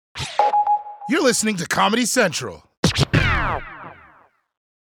You're listening to Comedy Central.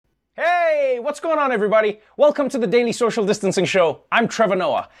 Hey, what's going on, everybody? Welcome to the Daily Social Distancing Show. I'm Trevor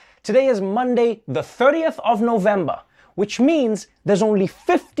Noah. Today is Monday, the 30th of November, which means there's only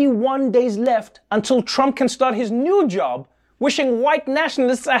 51 days left until Trump can start his new job, wishing white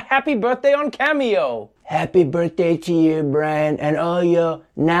nationalists a happy birthday on Cameo. Happy birthday to you, Brian, and all your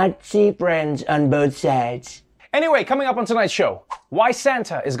Nazi friends on both sides. Anyway, coming up on tonight's show, why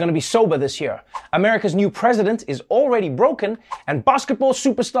Santa is going to be sober this year, America's new president is already broken, and basketball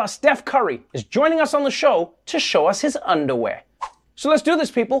superstar Steph Curry is joining us on the show to show us his underwear. So let's do this,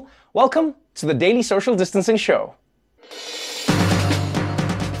 people. Welcome to the Daily Social Distancing Show.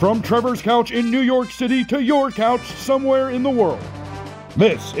 From Trevor's couch in New York City to your couch somewhere in the world,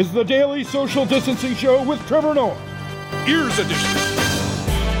 this is the Daily Social Distancing Show with Trevor Noah. Ears Edition.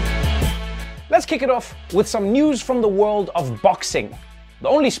 Let's kick it off with some news from the world of boxing. The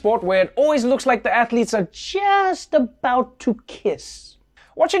only sport where it always looks like the athletes are just about to kiss.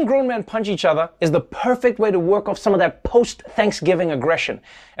 Watching grown men punch each other is the perfect way to work off some of that post-Thanksgiving aggression.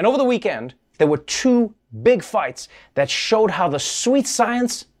 And over the weekend, there were two big fights that showed how the sweet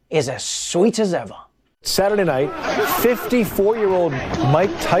science is as sweet as ever. Saturday night, 54-year-old Mike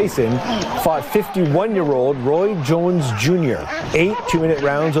Tyson fought 51-year-old Roy Jones Jr. 8 two-minute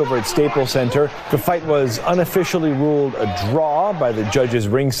rounds over at Staples Center. The fight was unofficially ruled a draw by the judges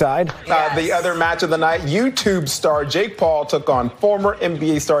ringside. The other match of the night, YouTube star Jake Paul took on former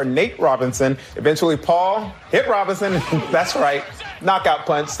NBA star Nate Robinson. Eventually, Paul hit Robinson. That's right. Knockout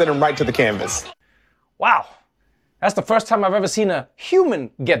punch, sent him right to the canvas. Wow. That's the first time I've ever seen a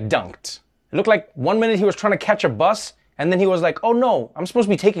human get dunked. It looked like 1 minute he was trying to catch a bus, and then he was like, oh no, I'm supposed to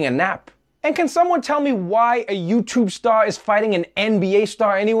be taking a nap. And can someone tell me why a YouTube star is fighting an NBA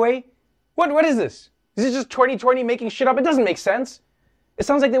star anyway? What is this? Is it just 2020 making shit up? It doesn't make sense. It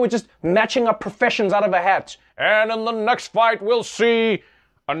sounds like they were just matching up professions out of a hat. And in the next fight, we'll see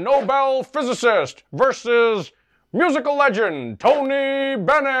a Nobel physicist versus musical legend Tony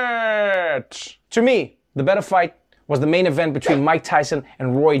Bennett. To me, the better fight was the main event between Mike Tyson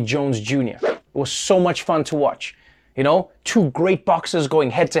and Roy Jones Jr. It was so much fun to watch. You know, two great boxers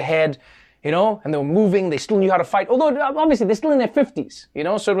going head to head, you know, and they were moving, they still knew how to fight. Although, obviously, they're still in their 50s, you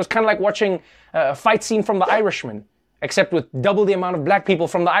know, so it was kind of like watching a fight scene from The Irishman, except with double the amount of black people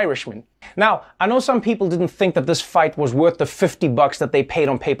from The Irishman. Now, I know some people didn't think that this fight was worth the $50 that they paid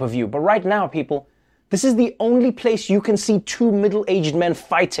on pay-per-view, but right now, people, this is the only place you can see two middle-aged men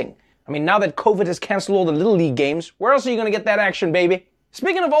fighting. I mean, now that COVID has canceled all the Little League games, where else are you going to get that action, baby?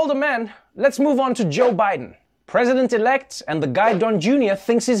 Speaking of older men, let's move on to Joe Biden, president-elect, and the guy Don Jr.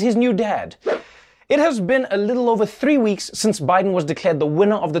 thinks is his new dad. It has been a little over 3 weeks since Biden was declared the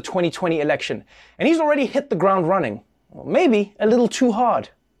winner of the 2020 election, and he's already hit the ground running. Well, maybe a little too hard.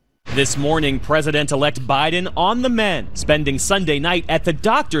 This morning, President-elect Biden on the mend, spending Sunday night at the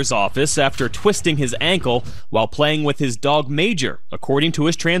doctor's office after twisting his ankle while playing with his dog Major, according to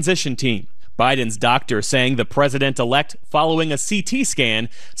his transition team. Biden's doctor saying the president-elect, following a CT scan,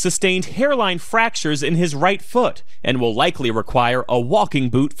 sustained hairline fractures in his right foot and will likely require a walking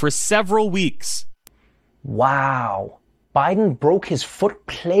boot for several weeks. Wow. Biden broke his foot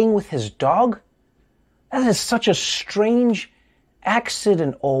playing with his dog? That is such a strange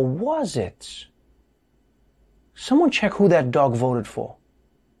accident, or was it? Someone check who that dog voted for.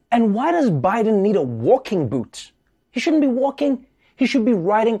 And why does Biden need a walking boot? He shouldn't be walking. He should be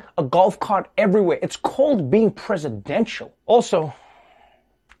riding a golf cart everywhere. It's called being presidential. Also,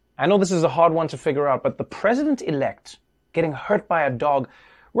 I know this is a hard one to figure out, but the president-elect getting hurt by a dog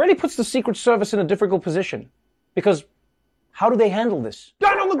really puts the Secret Service in a difficult position. Because how do they handle this?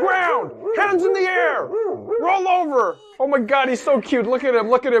 Down on the ground! Hands in the air! Roll over! Oh my God, he's so cute. Look at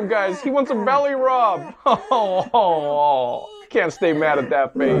him, guys. He wants a belly rub. Oh, can't stay mad at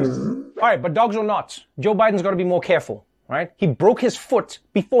that face. All right, but dogs or not, Joe Biden's got to be more careful, right? He broke his foot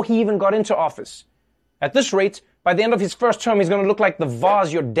before he even got into office. At this rate, by the end of his first term, he's going to look like the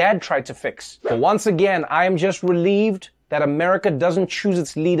vase your dad tried to fix. But once again, I am just relieved that America doesn't choose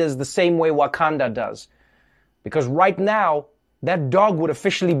its leaders the same way Wakanda does. Because right now, that dog would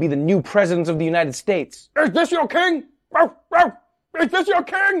officially be the new president of the United States. Is this your king? Is this your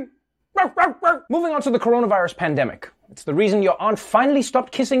king? Moving on to the coronavirus pandemic. It's the reason your aunt finally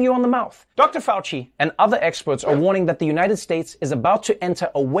stopped kissing you on the mouth. Dr. Fauci and other experts are warning that the United States is about to enter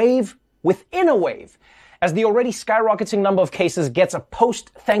a wave within a wave, as the already skyrocketing number of cases gets a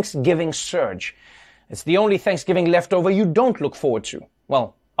post-Thanksgiving surge. It's the only Thanksgiving leftover you don't look forward to.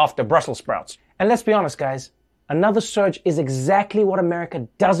 Well, after Brussels sprouts. And let's be honest, guys, another surge is exactly what America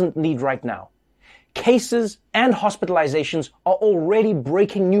doesn't need right now. Cases and hospitalizations are already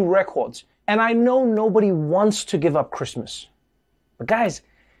breaking new records, And I know nobody wants to give up Christmas. But guys,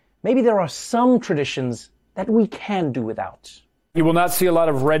 maybe there are some traditions that we can do without. You will not see a lot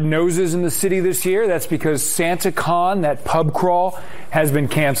of red noses in the city this year. That's because SantaCon, that pub crawl, has been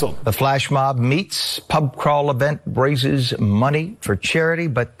canceled. The Flash Mob Meets pub crawl event raises money for charity,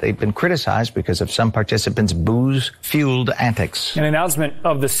 but they've been criticized because of some participants' booze-fueled antics. An announcement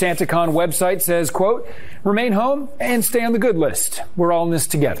of the SantaCon website says, quote, "Remain home and stay on the good list. We're all in this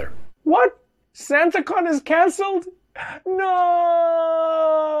together." What? SantaCon is canceled? No!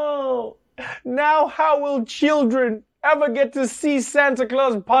 Now how will children ever get to see Santa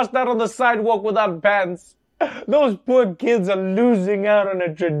Claus passed out on the sidewalk without pants? Those poor kids are losing out on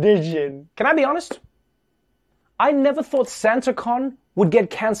a tradition. Can I be honest? I never thought SantaCon would get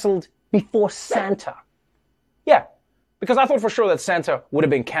canceled before Santa. Yeah, because I thought for sure that Santa would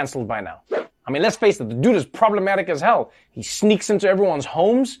have been canceled by now. I mean, let's face it, the dude is problematic as hell. He sneaks into everyone's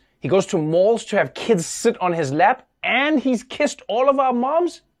homes, he goes to malls to have kids sit on his lap, and he's kissed all of our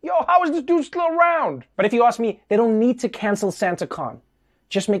moms? Yo, how is this dude still around? But if you ask me, they don't need to cancel SantaCon.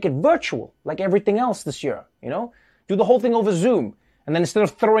 Just make it virtual, like everything else this year, you know? Do the whole thing over Zoom. And then instead of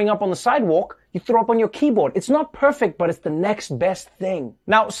throwing up on the sidewalk, you throw up on your keyboard. It's not perfect, but it's the next best thing.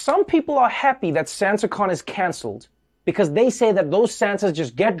 Now, some people are happy that SantaCon is canceled because they say that those Santas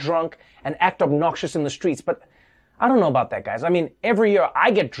just get drunk and act obnoxious in the streets. But I don't know about that, guys. I mean, every year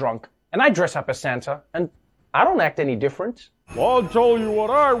I get drunk and I dress up as Santa and I don't act any different. Well, I'll tell you what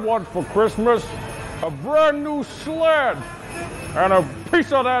I want for Christmas. A brand new sled. And a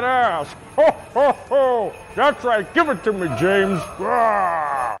piece of that ass. Ho, ho, ho. That's right. Give it to me, James.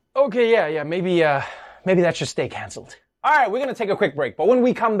 Ah. Okay, yeah. Maybe that should stay canceled. All right, we're going to take a quick break. But when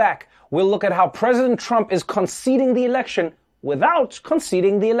we come back, we'll look at how President Trump is conceding the election without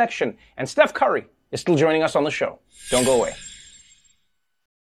conceding the election. And Steph Curry is still joining us on the show. Don't go away.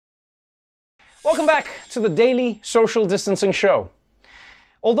 Welcome back to the Daily Social Distancing Show.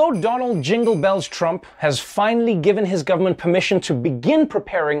 Although Donald Jingle Bells Trump has finally given his government permission to begin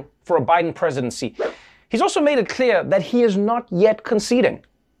preparing for a Biden presidency, he's also made it clear that he is not yet conceding,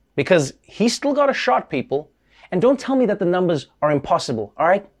 because he's still got to shot people. And don't tell me that the numbers are impossible, all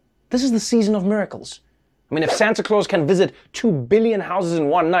right? This is the season of miracles. I mean, if Santa Claus can visit 2 billion houses in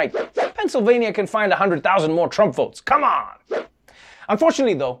one night, Pennsylvania can find 100,000 more Trump votes. Come on!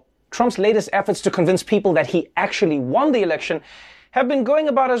 Unfortunately, though, Trump's latest efforts to convince people that he actually won the election have been going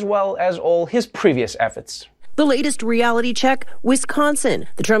about as well as all his previous efforts. The latest reality check, Wisconsin.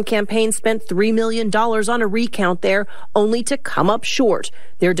 The Trump campaign spent $3 million on a recount there, only to come up short.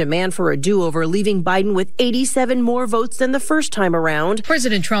 Their demand for a do-over leaving Biden with 87 more votes than the first time around.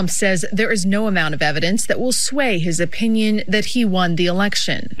 President Trump says there is no amount of evidence that will sway his opinion that he won the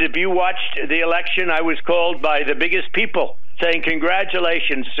election. If you watched the election, I was called by the biggest people saying,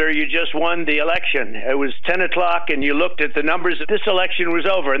 "Congratulations, sir, you just won the election." It was 10 o'clock and you looked at the numbers. This election was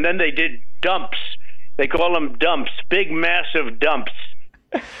over. And then they did dumps. They call them dumps, big, massive dumps.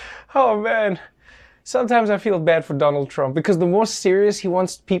 Oh, man. Sometimes I feel bad for Donald Trump because the more serious he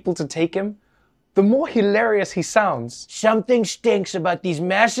wants people to take him, the more hilarious he sounds. Something stinks about these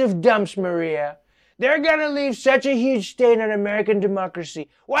massive dumps, Maria. They're gonna leave such a huge stain on American democracy.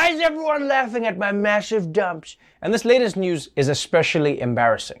 Why is everyone laughing at my massive dumps? And this latest news is especially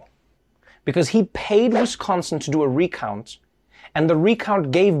embarrassing because he paid Wisconsin to do a recount, and the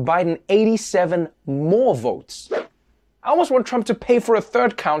recount gave Biden 87 more votes. I almost want Trump to pay for a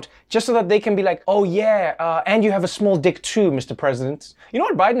third count just so that they can be like, "Oh yeah, and you have a small dick too, Mr. President." You know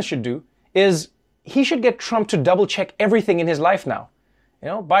what Biden should do is he should get Trump to double check everything in his life now. You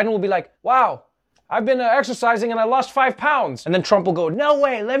know, Biden will be like, "Wow, I've been exercising and I lost 5 pounds." And then Trump will go, No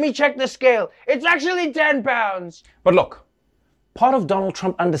way, let me check the scale. It's actually 10 pounds. But look, part of Donald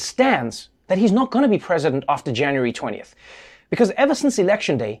Trump understands that he's not going to be president after January 20th. Because ever since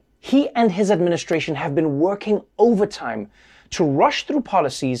Election Day, he and his administration have been working overtime to rush through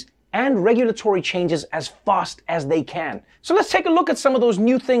policies and regulatory changes as fast as they can. So let's take a look at some of those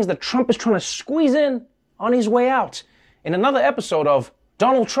new things that Trump is trying to squeeze in on his way out in another episode of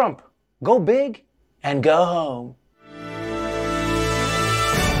Donald Trump, Go Big and Go Home.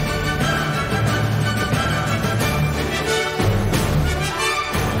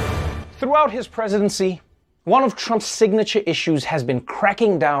 Throughout his presidency, one of Trump's signature issues has been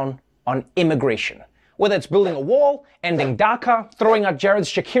cracking down on immigration. Whether it's building a wall, ending DACA, throwing out Jared's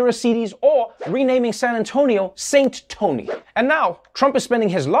Shakira CDs, or renaming San Antonio Saint Tony. And now, Trump is spending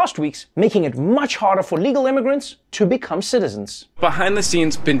his last weeks making it much harder for legal immigrants to become citizens. Behind the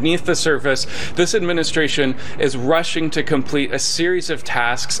scenes, beneath the surface, this administration is rushing to complete a series of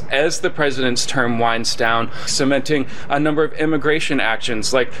tasks as the president's term winds down, cementing a number of immigration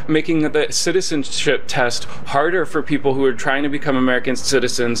actions, like making the citizenship test harder for people who are trying to become American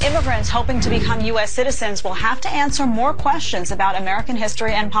citizens. Immigrants hoping to become U.S. citizens will have to answer more questions about American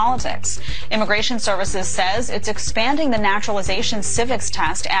history and politics. Immigration Services says it's expanding the naturalization civics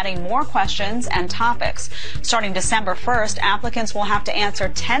test, adding more questions and topics. Starting December 1st, applicants will have to answer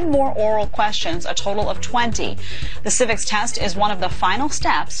 10 more oral questions, a total of 20. The civics test is one of the final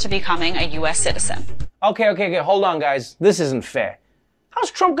steps to becoming a U.S. citizen. Okay, hold on, guys. This isn't fair.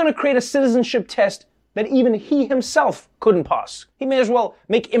 How's Trump going to create a citizenship test that even he himself couldn't pass? He may as well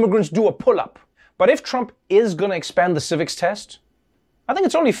make immigrants do a pull-up. But if Trump is going to expand the civics test, I think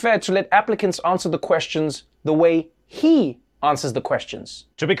it's only fair to let applicants answer the questions the way he answers the questions.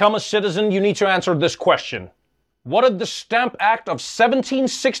 To become a citizen, you need to answer this question. What did the Stamp Act of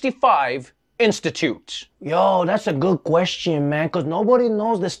 1765 institute? Yo, that's a good question, man, because nobody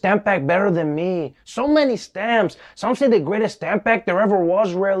knows the Stamp Act better than me. So many stamps. Some say the greatest Stamp Act there ever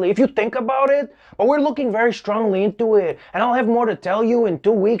was, really, if you think about it. But we're looking very strongly into it, and I'll have more to tell you in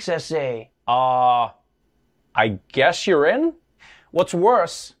 2 weeks, essay. I guess you're in? What's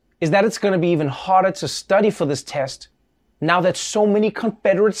worse is that it's going to be even harder to study for this test now that so many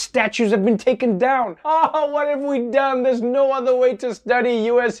Confederate statues have been taken down. Oh, what have we done? There's no other way to study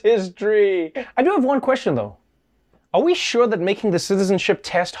U.S. history. I do have one question, though. Are we sure that making the citizenship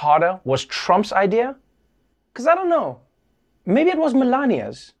test harder was Trump's idea? Because I don't know. Maybe it was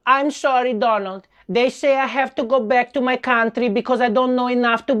Melania's. I'm sorry, Donald. They say I have to go back to my country because I don't know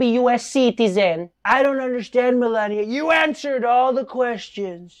enough to be U.S. citizen. I don't understand, Melania. You answered all the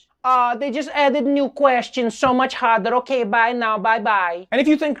questions. They just added new questions, so much harder. Okay, bye now, bye-bye. And if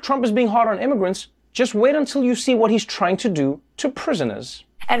you think Trump is being hard on immigrants, just wait until you see what he's trying to do to prisoners.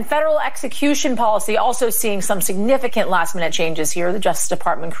 And federal execution policy also seeing some significant last-minute changes here. The Justice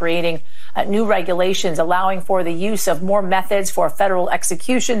Department creating new regulations allowing for the use of more methods for federal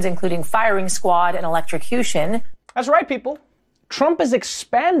executions, including firing squad and electrocution. That's right, people. Trump is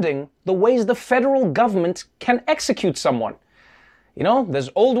expanding the ways the federal government can execute someone. You know, there's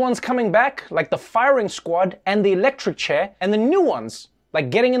old ones coming back, like the firing squad and the electric chair, and the new ones, like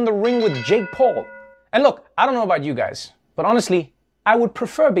getting in the ring with Jake Paul. And look, I don't know about you guys, but honestly, I would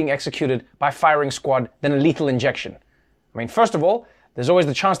prefer being executed by firing squad than a lethal injection. I mean, first of all, there's always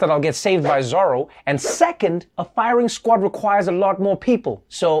the chance that I'll get saved by Zorro, and second, a firing squad requires a lot more people,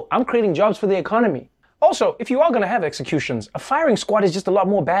 so I'm creating jobs for the economy. Also, if you are going to have executions, a firing squad is just a lot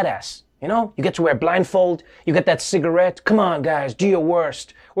more badass. You know, you get to wear blindfold, you get that cigarette, come on guys, do your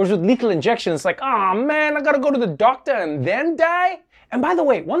worst. Whereas with lethal injection, it's like, oh man, I gotta go to the doctor and then die? And by the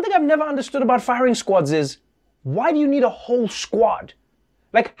way, one thing I've never understood about firing squads is, why do you need a whole squad?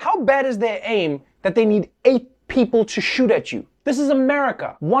 Like, how bad is their aim that they need 8 people to shoot at you? This is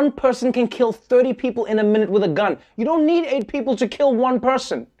America. One person can kill 30 people in a minute with a gun. You don't need 8 people to kill one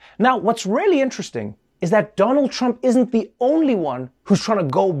person. Now, what's really interesting is that Donald Trump isn't the only one who's trying to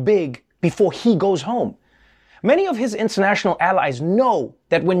go big before he goes home. Many of his international allies know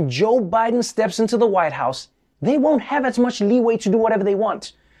that when Joe Biden steps into the White House, they won't have as much leeway to do whatever they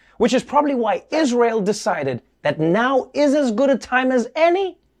want, which is probably why Israel decided that now is as good a time as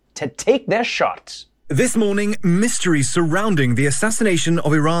any to take their shots. This morning, mysteries surrounding the assassination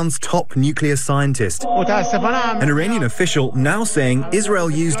of Iran's top nuclear scientist. An Iranian official now saying Israel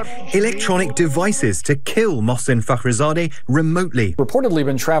used electronic devices to kill Mohsen Fakhrizadeh remotely. Reportedly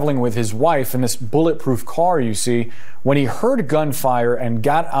been traveling with his wife in this bulletproof car you see when he heard gunfire and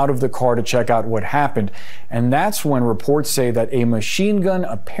got out of the car to check out what happened. And that's when reports say that a machine gun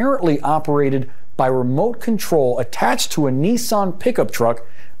apparently operated by remote control attached to a Nissan pickup truck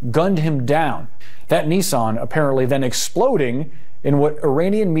gunned him down. That Nissan apparently then exploding in what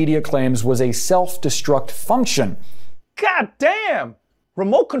Iranian media claims was a self-destruct function. God damn!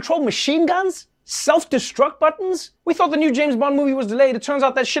 Remote control machine guns? Self-destruct buttons? We thought the new James Bond movie was delayed. It turns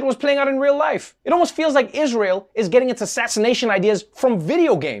out that shit was playing out in real life. It almost feels like Israel is getting its assassination ideas from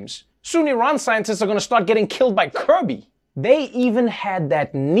video games. Soon Iran scientists are going to start getting killed by Kirby. They even had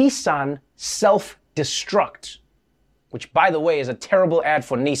that Nissan self-destruct, which by the way is a terrible ad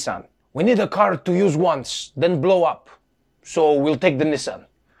for Nissan. We need a car to use once, then blow up. So we'll take the Nissan.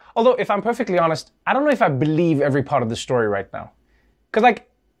 Although, if I'm perfectly honest, I don't know if I believe every part of the story right now. Because,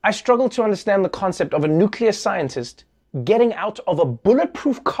 I struggle to understand the concept of a nuclear scientist getting out of a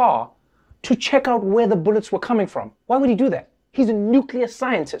bulletproof car to check out where the bullets were coming from. Why would he do that? He's a nuclear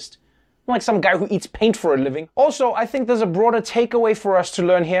scientist, not like some guy who eats paint for a living. Also, I think there's a broader takeaway for us to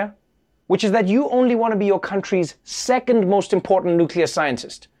learn here, which is that you only want to be your country's second most important nuclear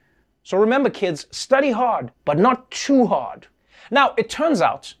scientist. So remember, kids, study hard, but not too hard. Now, it turns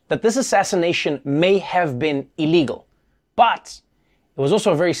out that this assassination may have been illegal, but it was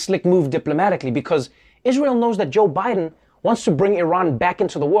also a very slick move diplomatically because Israel knows that Joe Biden wants to bring Iran back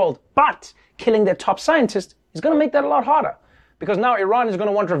into the world, but killing their top scientist is going to make that a lot harder because now Iran is going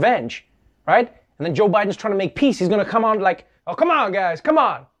to want revenge, right? And then Joe Biden's trying to make peace. He's going to come out like, oh, come on, guys, come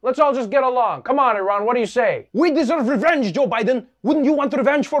on. Let's all just get along. Come on, Iran, what do you say? We deserve revenge, Joe Biden. Wouldn't you want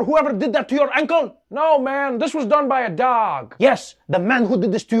revenge for whoever did that to your uncle? No, man, this was done by a dog. Yes, the man who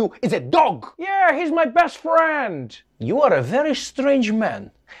did this to you is a dog. Yeah, he's my best friend. You are a very strange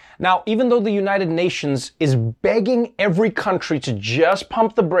man. Now, even though the United Nations is begging every country to just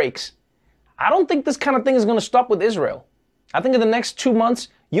pump the brakes, I don't think this kind of thing is going to stop with Israel. I think in the next 2 months,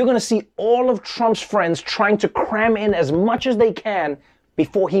 you're going to see all of Trump's friends trying to cram in as much as they can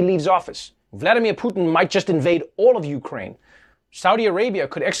before he leaves office. Vladimir Putin might just invade all of Ukraine. Saudi Arabia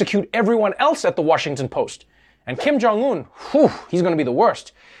could execute everyone else at the Washington Post. And Kim Jong-un, he's going to be the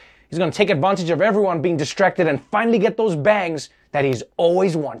worst. He's going to take advantage of everyone being distracted and finally get those bangs that he's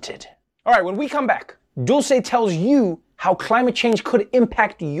always wanted. All right, when we come back, Dulce tells you how climate change could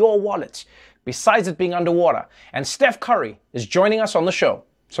impact your wallet, besides it being underwater. And Steph Curry is joining us on the show,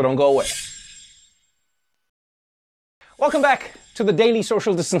 so don't go away. Welcome back to the Daily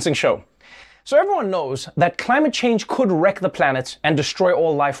Social Distancing Show. So everyone knows that climate change could wreck the planet and destroy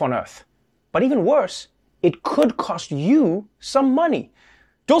all life on Earth. But even worse, it could cost you some money.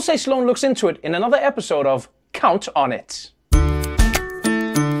 Dulce Sloan looks into it in another episode of Count on It.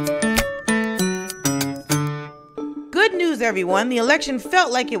 Good news, everyone. The election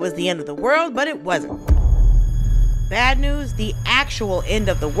felt like it was the end of the world, but it wasn't. Bad news, the actual end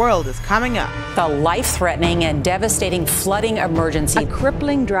of the world is coming up. The life-threatening and devastating flooding emergency. A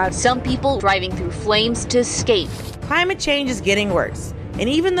crippling drought. Some people driving through flames to escape. Climate change is getting worse. And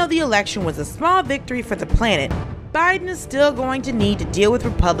even though the election was a small victory for the planet, Biden is still going to need to deal with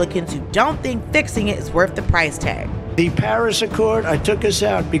Republicans who don't think fixing it is worth the price tag. The Paris Accord, I took us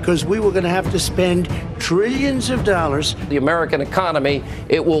out because we were going to have to spend trillions of dollars. The American economy,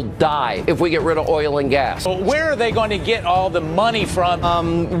 it will die if we get rid of oil and gas. Well, where are they going to get all the money from?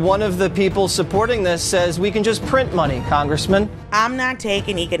 One of the people supporting this says we can just print money, Congressman. I'm not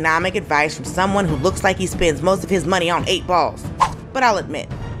taking economic advice from someone who looks like he spends most of his money on 8 balls. But I'll admit,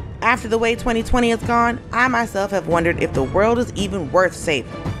 after the way 2020 has gone, I myself have wondered if the world is even worth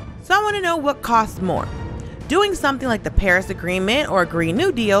saving. So I want to know what costs more. Doing something like the Paris Agreement or a Green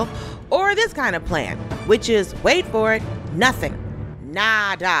New Deal, or this kind of plan, which is, wait for it, nothing.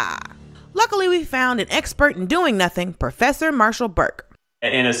 Nada. Luckily, we found an expert in doing nothing, Professor Marshall Burke.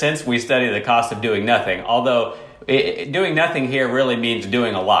 In a sense, we study the cost of doing nothing, although doing nothing here really means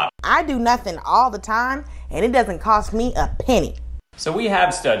doing a lot. I do nothing all the time, and it doesn't cost me a penny. So we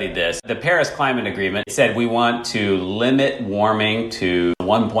have studied this. The Paris Climate Agreement said we want to limit warming to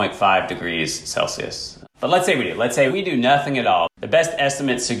 1.5 degrees Celsius. But let's say we do. Let's say we do nothing at all. The best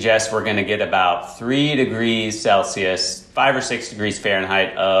estimates suggest we're going to get about 3 degrees Celsius, 5 or 6 degrees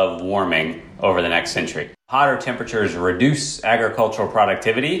Fahrenheit of warming over the next century. Hotter temperatures reduce agricultural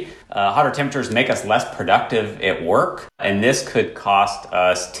productivity. Hotter temperatures make us less productive at work. And this could cost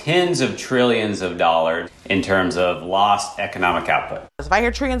us tens of trillions of dollars in terms of lost economic output. If I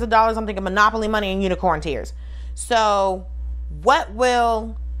hear trillions of dollars, I'm thinking monopoly money and unicorn tears. So what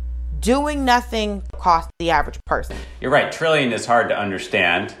will doing nothing cost the average person? You're right. Trillion is hard to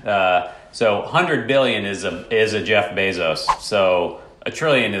understand. So 100 billion is a Jeff Bezos. So a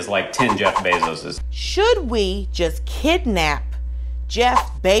trillion is like 10 Jeff Bezoses. Should we just kidnap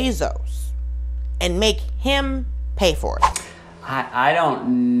Jeff Bezos and make him pay for it? I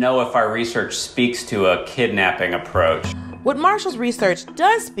don't know if our research speaks to a kidnapping approach. What Marshall's research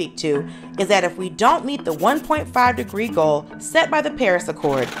does speak to is that if we don't meet the 1.5 degree goal set by the Paris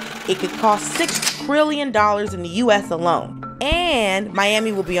Accord, it could cost $6 trillion in the U.S. alone. And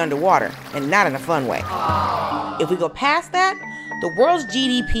Miami will be underwater, and not in a fun way. If we go past that, the world's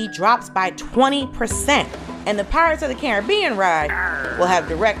GDP drops by 20%, and the Pirates of the Caribbean ride will have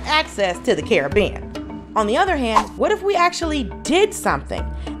direct access to the Caribbean. On the other hand, what if we actually did something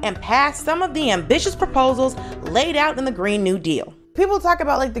and passed some of the ambitious proposals laid out in the Green New Deal? People talk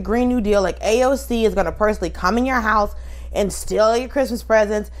about like the Green New Deal, like AOC is going to personally come in your house and steal your Christmas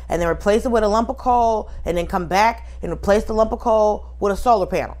presents and then replace it with a lump of coal and then come back and replace the lump of coal with a solar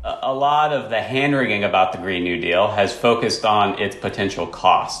panel. A lot of the hand-wringing about the Green New Deal has focused on its potential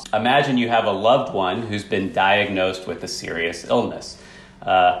cost. Imagine you have a loved one who's been diagnosed with a serious illness.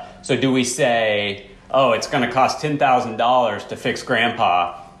 So do we say, oh, it's going to cost $10,000 to fix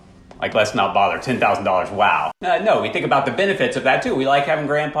grandpa? Like, let's not bother. $10,000, wow. No, we think about the benefits of that too. We like having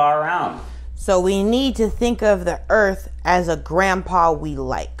grandpa around. So we need to think of the earth as a grandpa we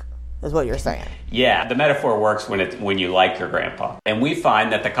like, is what you're saying. Yeah, the metaphor works when you like your grandpa. And we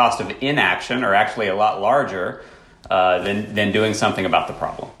find that the cost of inaction are actually a lot larger than doing something about the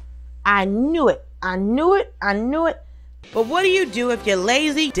problem. I knew it. But what do you do if your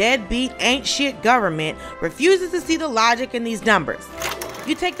lazy, deadbeat, ain't shit government refuses to see the logic in these numbers?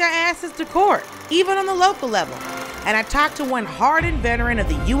 You take their asses to court, even on the local level. And I talked to one hardened veteran of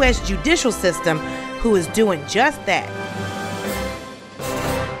the U.S. judicial system who is doing just that.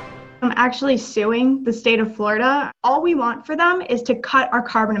 I'm actually suing the state of Florida. All we want for them is to cut our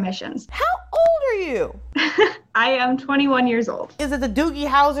carbon emissions. How old are you? I am 21 years old. Is it the Doogie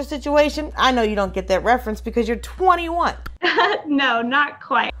Howser situation? I know you don't get that reference because you're 21. No, not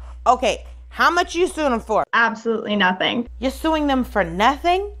quite. Okay, how much are you suing them for? Absolutely nothing. You're suing them for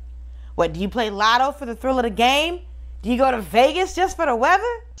nothing? What, do you play lotto for the thrill of the game? Do you go to Vegas just for the weather?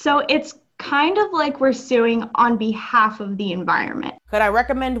 So it's kind of like we're suing on behalf of the environment. Could I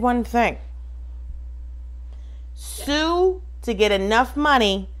recommend one thing? Sue to get enough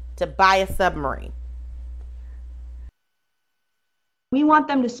money to buy a submarine. We want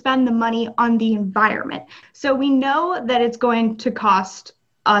them to spend the money on the environment. So we know that it's going to cost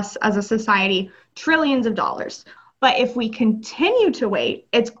us as a society trillions of dollars. But if we continue to wait,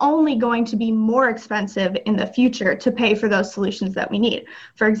 it's only going to be more expensive in the future to pay for those solutions that we need.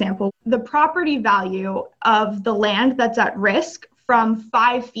 For example, the property value of the land that's at risk from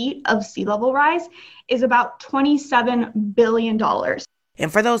 5 feet of sea level rise is about $27 billion.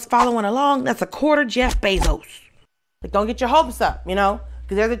 And for those following along, that's a quarter Jeff Bezos. Like, don't get your hopes up, because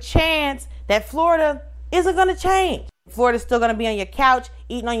there's a chance that Florida isn't going to change. Florida's still going to be on your couch,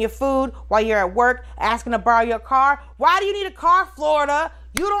 eating on your food while you're at work, asking to borrow your car. Why do you need a car, Florida?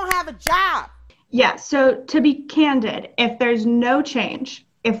 You don't have a job. Yeah, so to be candid, if there's no change,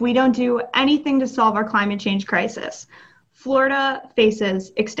 if we don't do anything to solve our climate change crisis, Florida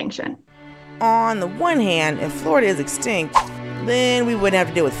faces extinction. On the one hand, if Florida is extinct, then we wouldn't have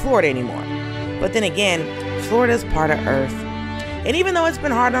to deal with Florida anymore. But then again, Florida's part of Earth. And even though it's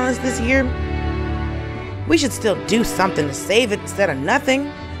been hard on us this year, we should still do something to save it instead of nothing,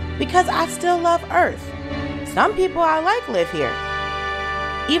 because I still love Earth. Some people I like live here.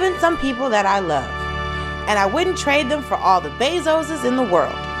 Even some people that I love. And I wouldn't trade them for all the Bezoses in the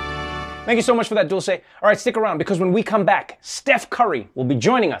world. Thank you so much for that, Dulce. All right, stick around, because when we come back, Steph Curry will be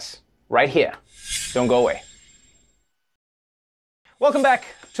joining us right here. Don't go away. Welcome back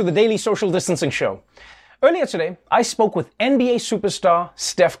to the Daily Social Distancing Show. Earlier today, I spoke with NBA superstar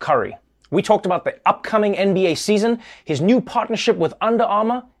Steph Curry. We talked about the upcoming NBA season, his new partnership with Under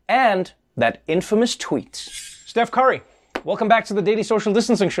Armour, and that infamous tweet. Steph Curry, welcome back to the Daily Social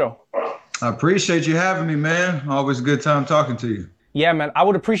Distancing Show. I appreciate you having me, man. Always a good time talking to you. Yeah, man. I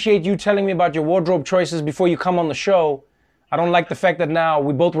would appreciate you telling me about your wardrobe choices before you come on the show. I don't like the fact that now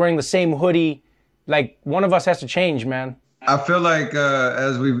we're both wearing the same hoodie. Like, one of us has to change, man. I feel like,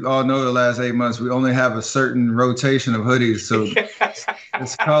 as we all know, the last 8 months, we only have a certain rotation of hoodies. So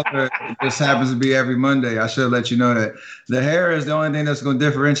this color just happens to be every Monday. I should let you know that. The hair is the only thing that's going to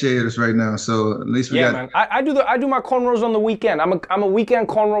differentiate us right now. So at least we got. Man. I do my cornrows on the weekend. I'm a weekend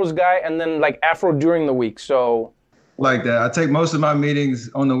cornrows guy, and then like afro during the week. So. Like that. I take most of my meetings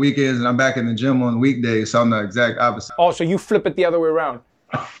on the weekends, and I'm back in the gym on weekdays. So I'm the exact opposite. Oh, so you flip it the other way around.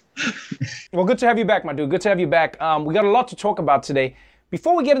 Well, good to have you back, my dude. Good to have you back. We got a lot to talk about today.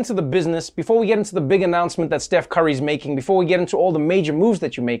 Before we get into the business, before we get into the big announcement that Steph Curry's making, before we get into all the major moves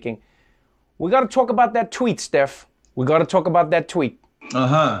that you're making, we got to talk about that tweet, Steph. We got to talk about that tweet.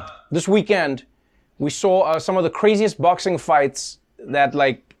 This weekend, we saw some of the craziest boxing fights that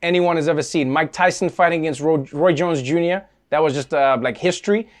like anyone has ever seen. Mike Tyson fighting against Roy Jones Jr. That was just like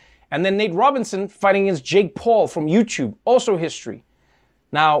history. And then Nate Robinson fighting against Jake Paul from YouTube. Also history.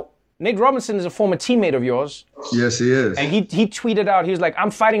 Now, Nate Robinson is a former teammate of yours. Yes, he is. And he tweeted out, he was like, I'm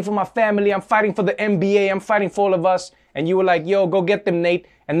fighting for my family, I'm fighting for the NBA, I'm fighting for all of us. And you were like, yo, go get them, Nate.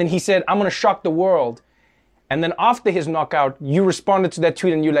 And then he said, I'm going to shock the world. And then after his knockout, you responded to that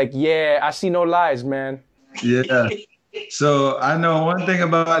tweet and you're like, yeah, I see no lies, man. Yeah. So I know one thing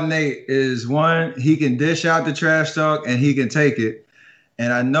about Nate is, one, he can dish out the trash talk and he can take it.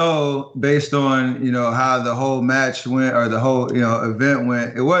 And I know based on, how the whole match went or the whole, event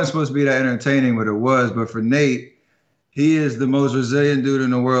went, it wasn't supposed to be that entertaining, but it was. But for Nate, he is the most resilient dude in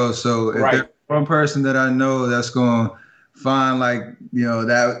the world. So if there's one person that I know that's going to find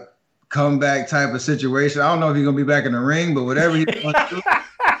that comeback type of situation, I don't know if he's going to be back in the ring, but whatever he's going to do,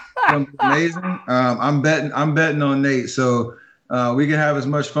 it's going to be amazing. I'm betting on Nate. So we can have as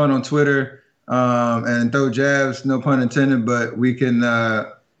much fun on Twitter and throw jabs, no pun intended, but we can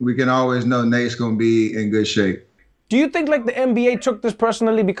always know Nate's going to be in good shape. Do you think the NBA took this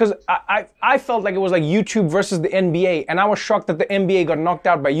personally? Because I felt like it was like YouTube versus the NBA, and I was shocked that the NBA got knocked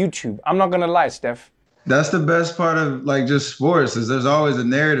out by YouTube. I'm not gonna lie, Steph. That's the best part of just sports is there's always a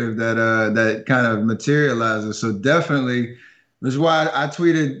narrative that kind of materializes. So definitely, this is why I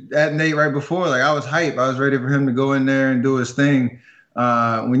tweeted at Nate right before. I was hyped. I was ready for him to go in there and do his thing.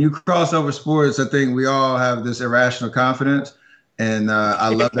 When you cross over sports, I think we all have this irrational confidence. And I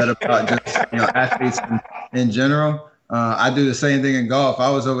love that about just athletes in general. I do the same thing in golf. I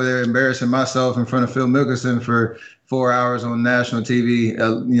was over there embarrassing myself in front of Phil Mickelson for 4 hours on national TV.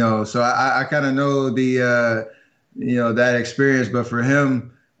 So I kind of know the that experience. But for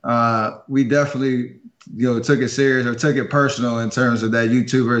him, we definitely took it serious or took it personal in terms of that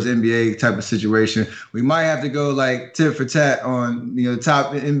YouTube versus NBA type of situation. We might have to go tit for tat on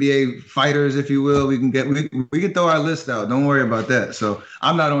top NBA fighters, if you will. We can throw our list out. Don't worry about that. So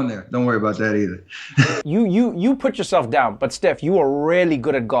I'm not on there. Don't worry about that either. You put yourself down, but Steph, you are really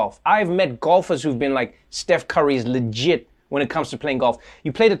good at golf. I've met golfers who've been like, Steph Curry is legit when it comes to playing golf.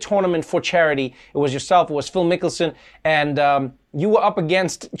 You played a tournament for charity. It was yourself, it was Phil Mickelson, and you were up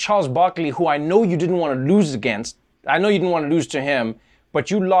against Charles Barkley, who I know you didn't want to lose against. I know you didn't want to lose to him, but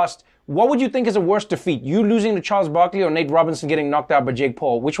you lost. What would you think is a worse defeat? You losing to Charles Barkley or Nate Robinson getting knocked out by Jake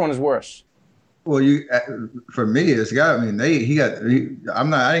Paul? Which one is worse? Well, for me, it's got. Nate. I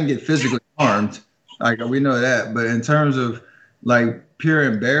didn't get physically harmed. We know that, but in terms of pure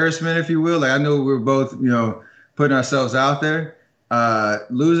embarrassment, if you will, I know we were both, putting ourselves out there.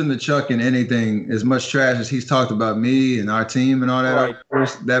 Losing to Chuck in anything, as much trash as he's talked about me and our team and all that,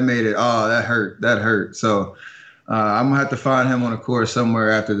 that made it, that hurt. So I'm going to have to find him on a course somewhere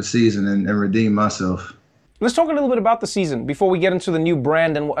after the season and redeem myself. Let's talk a little bit about the season before we get into the new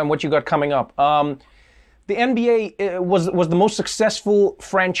brand and what you got coming up. The NBA was the most successful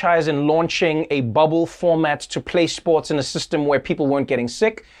franchise in launching a bubble format to play sports in a system where people weren't getting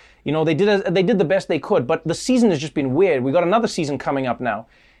sick. They did the best they could, but the season has just been weird. We got another season coming up now.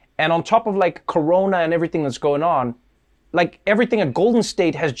 And on top of Corona and everything that's going on, everything at Golden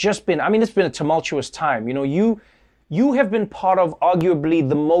State has just been, it's been a tumultuous time. You have been part of arguably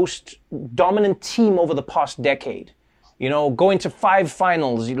the most dominant team over the past decade. Going to 5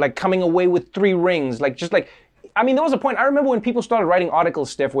 finals, coming away with 3 rings, there was a point, I remember when people started writing articles,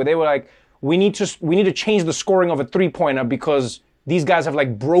 Steph, where they were like, we need to change the scoring of a 3-pointer because these guys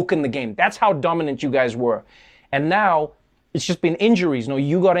have broken the game. That's how dominant you guys were. And now it's just been injuries.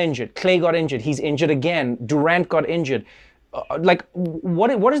 You got injured. Clay got injured. He's injured again. Durant got injured.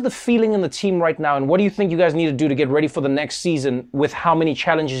 What is the feeling in the team right now? And what do you think you guys need to do to get ready for the next season with how many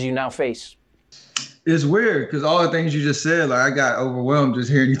challenges you now face? It's weird because all the things you just said, I got overwhelmed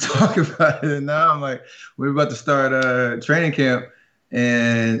just hearing you talk about it. And now I'm we're about to start training camp.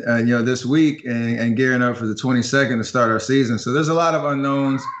 And, this week and gearing up for the 22nd to start our season. So there's a lot of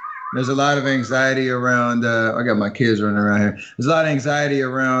unknowns. There's a lot of anxiety around, I got my kids running around here. There's a lot of anxiety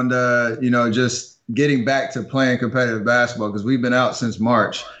around, just getting back to playing competitive basketball because we've been out since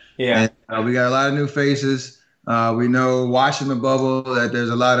March. Yeah. And we got a lot of new faces. We know watching the bubble that there's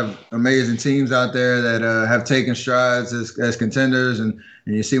a lot of amazing teams out there that have taken strides as contenders. And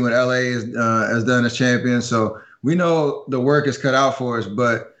you see what LA has done as champions. So we know the work is cut out for us,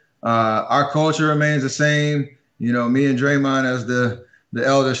 but our culture remains the same. Me and Draymond as the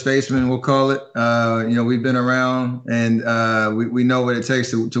elder statesman, we'll call it. We've been around and we know what it takes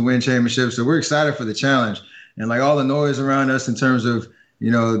to win championships. So we're excited for the challenge. And all the noise around us in terms of,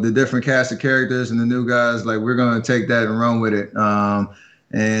 the different cast of characters and the new guys, we're going to take that and run with it.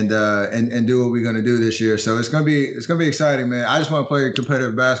 And do what we're going to do this year. So it's going to be exciting, man. I just want to play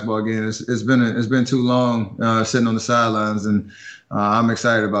competitive basketball again. It's been too long sitting on the sidelines, and I'm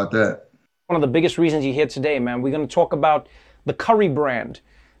excited about that. One of the biggest reasons you're here today, man, we're going to talk about the Curry brand.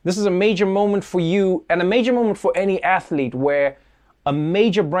 This is a major moment for you and a major moment for any athlete where a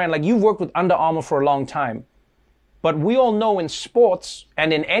major brand, you've worked with Under Armour for a long time. But we all know in sports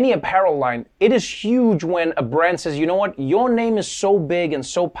and in any apparel line, it is huge when a brand says, you know what, your name is so big and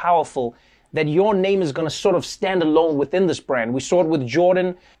so powerful that your name is going to sort of stand alone within this brand. We saw it with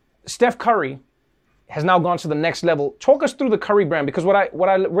Jordan. Steph Curry has now gone to the next level. Talk us through the Curry brand, because what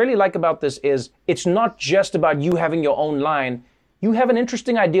I really like about this is it's not just about you having your own line. You have an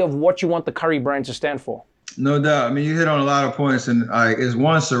interesting idea of what you want the Curry brand to stand for. No doubt. I mean, you hit on a lot of points, and it's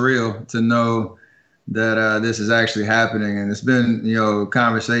one surreal to know that this is actually happening. And it's been,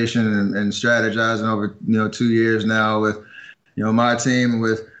 conversation and strategizing over, 2 years now with, my team and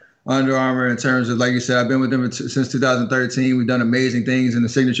with Under Armour in terms of, like you said, I've been with them since 2013. We've done amazing things in the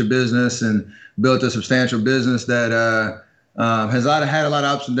signature business and built a substantial business that has had a lot of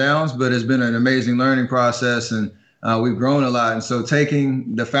ups and downs, but has been an amazing learning process. And we've grown a lot. And so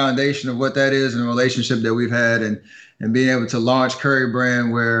taking the foundation of what that is and the relationship that we've had and being able to launch Curry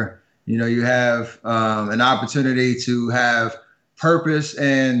brand where, you have an opportunity to have purpose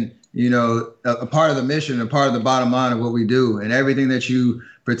and, a part of the mission, a part of the bottom line of what we do, and everything that you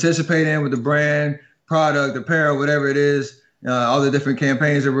participate in with the brand, product, apparel, whatever it is, all the different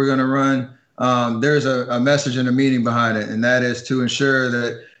campaigns that we're going to run. There's a message and a meaning behind it. And that is to ensure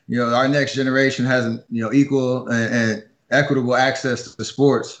that, our next generation has, equal and equitable access to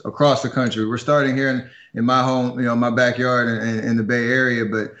sports across the country. We're starting here in my home, my backyard in the Bay Area,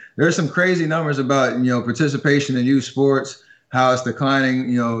 but there's some crazy numbers about, participation in youth sports, how it's declining,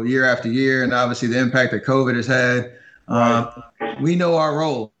 year after year, and obviously the impact that COVID has had. We know our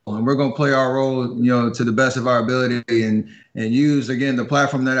role, and we're going to play our role, to the best of our ability and use, again, the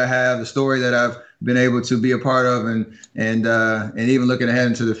platform that I have, the story that I've been able to be a part of, and even looking ahead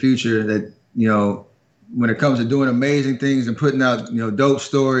into the future that, when it comes to doing amazing things and putting out, dope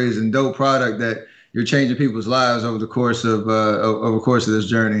stories and dope product, that you're changing people's lives over the course of this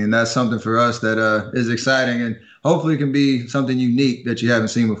journey. And that's something for us that is exciting and hopefully can be something unique that you haven't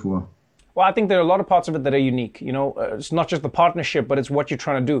seen before. Well, I think there are a lot of parts of it that are unique. It's not just the partnership, but it's what you're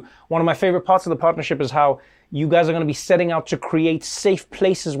trying to do. One of my favorite parts of the partnership is how you guys are going to be setting out to create safe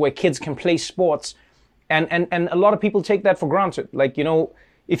places where kids can play sports. And a lot of people take that for granted. Like,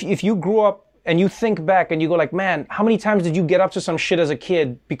 if you grew up and you think back and you go like, man, how many times did you get up to some shit as a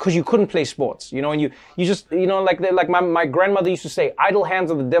kid because you couldn't play sports? And you just, like my grandmother used to say, idle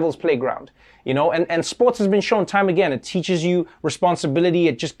hands are the devil's playground. And sports has been shown time again. It teaches you responsibility.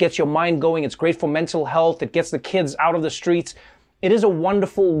 It just gets your mind going. It's great for mental health. It gets the kids out of the streets. It is a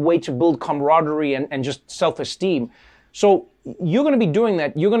wonderful way to build camaraderie and just self-esteem. So you're going to be doing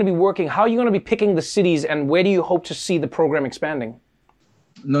that. You're going to be working. How are you going to be picking the cities, and where do you hope to see the program expanding?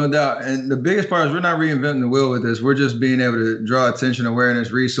 No doubt. And the biggest part is we're not reinventing the wheel with this. We're just being able to draw attention, awareness,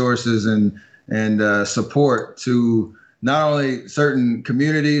 resources, and support to not only certain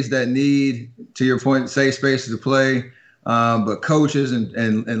communities that need, to your point, safe spaces to play, but coaches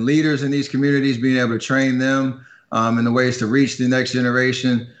and leaders in these communities, being able to train them in the ways to reach the next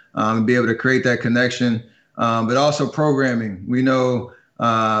generation and be able to create that connection, but also programming. We know,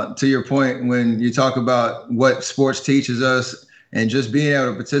 to your point, when you talk about what sports teaches us and just being able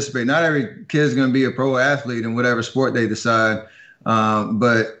to participate, not every kid's going to be a pro athlete in whatever sport they decide,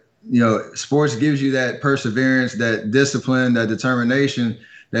 but sports gives you that perseverance, that discipline, that determination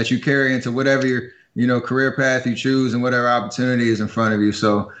that you carry into whatever your, career path you choose and whatever opportunity is in front of you.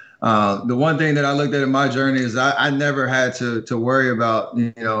 So the one thing that I looked at in my journey is I never had to worry about,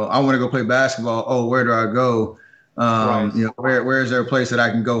 I want to go play basketball. Oh, where do I go? Where is there a place that I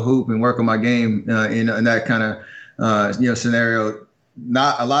can go hoop and work on my game in that kind of, scenario?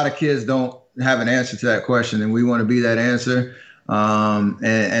 Not a lot of kids don't have an answer to that question, and we want to be that answer. And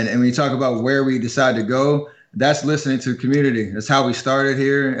when you talk about where we decide to go, that's listening to the community. That's how we started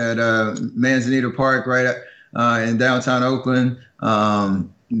here at Manzanita Park, right in downtown Oakland.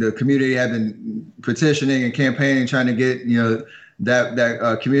 The community had been petitioning and campaigning, trying to get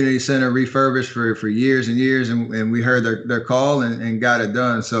that community center refurbished for years and years, and we heard their call and got it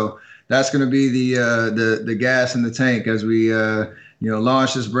done. So that's going to be the gas in the tank as we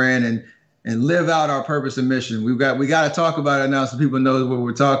launch this brand and live out our purpose and mission. We got to talk about it now so people know what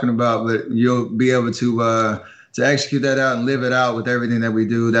we're talking about, but you'll be able to execute that out and live it out with everything that we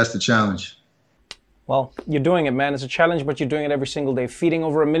do. That's the challenge. Well, you're doing it, man. It's a challenge, but you're doing it every single day. Feeding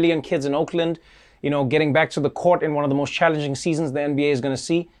over 1 million kids in Oakland, getting back to the court in one of the most challenging seasons the NBA is going to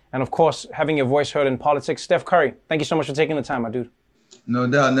see. And of course, having your voice heard in politics. Steph Curry, thank you so much for taking the time, my dude. No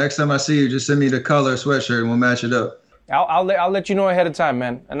doubt. Next time I see you, just send me the color sweatshirt and we'll match it up. I'll let you know ahead of time,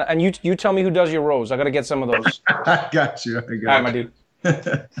 man. And you tell me who does your rose. I got to get some of those. I got you. All right, my dude.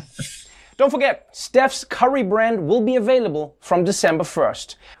 Don't forget, Steph's Curry brand will be available from December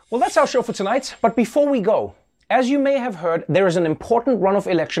 1st. Well, that's our show for tonight. But before we go, as you may have heard, there is an important runoff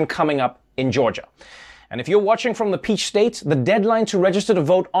election coming up in Georgia. And if you're watching from the Peach State, the deadline to register to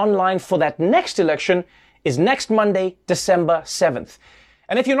vote online for that next election is next Monday, December 7th.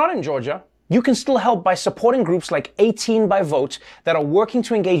 And if you're not in Georgia, You can still help by supporting groups like 18 by Vote that are working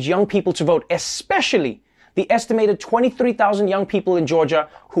to engage young people to vote, especially the estimated 23,000 young people in Georgia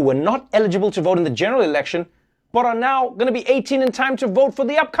who were not eligible to vote in the general election, but are now going to be 18 in time to vote for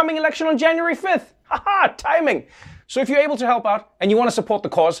the upcoming election on January 5th. Haha, timing. So if you're able to help out and you want to support the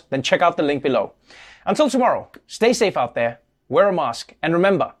cause, then check out the link below. Until tomorrow, stay safe out there, wear a mask, and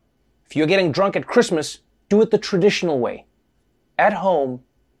remember, if you're getting drunk at Christmas, do it the traditional way. At home,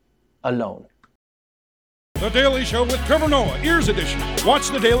 alone. The Daily Show with Trevor Noah, Ears Edition. Watch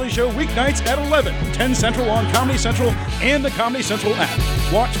The Daily Show weeknights at 11, 10 Central on Comedy Central and the Comedy Central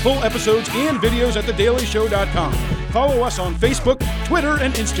app. Watch full episodes and videos at thedailyshow.com. Follow us on Facebook, Twitter,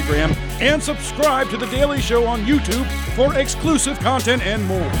 and Instagram, and subscribe to The Daily Show on YouTube for exclusive content and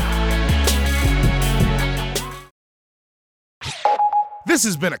more. This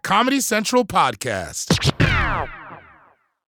has been a Comedy Central podcast.